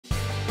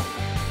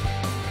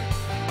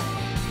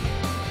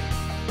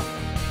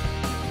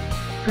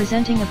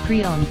Presenting a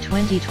pre-owned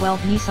 2012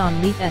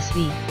 Nissan Leaf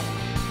SV.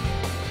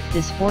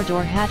 This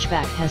 4-door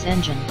hatchback has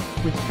engine,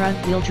 with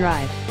front-wheel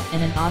drive,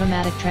 and an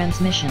automatic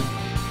transmission.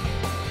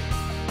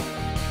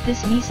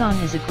 This Nissan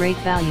is a great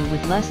value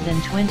with less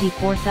than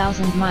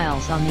 24,000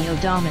 miles on the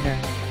odometer.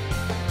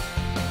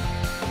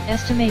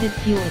 Estimated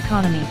fuel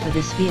economy for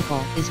this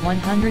vehicle is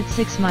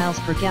 106 miles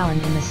per gallon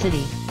in the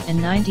city,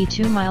 and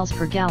 92 miles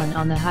per gallon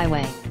on the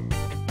highway.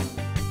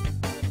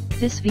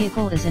 This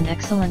vehicle is in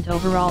excellent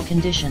overall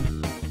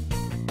condition.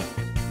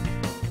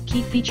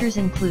 Key features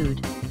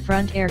include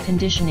front air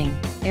conditioning,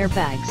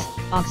 airbags,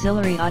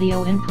 auxiliary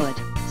audio input,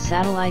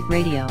 satellite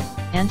radio,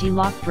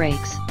 anti-lock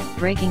brakes,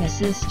 braking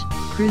assist,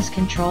 cruise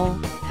control,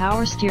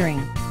 power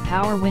steering,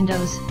 power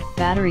windows,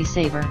 battery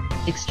saver,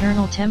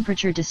 external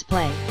temperature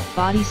display,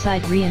 body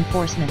side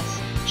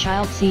reinforcements,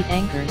 child seat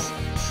anchors,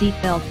 seat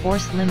belt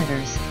force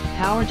limiters,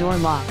 power door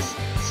locks,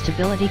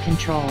 stability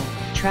control,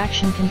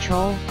 traction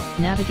control,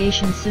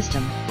 navigation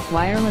system,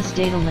 wireless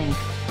data link,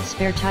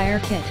 spare tire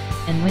kit,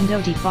 and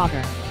window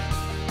defogger.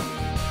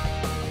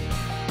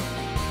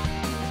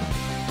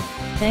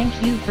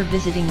 Thank you for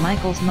visiting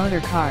Michael's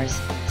Motor Cars.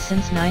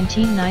 Since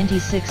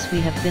 1996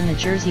 we have been the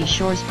Jersey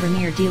Shore's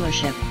premier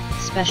dealership,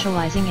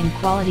 specializing in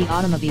quality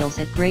automobiles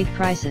at great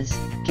prices,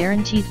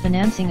 guaranteed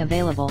financing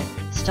available.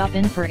 Stop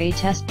in for a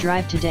test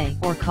drive today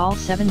or call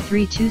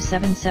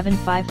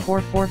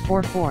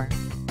 732-775-4444.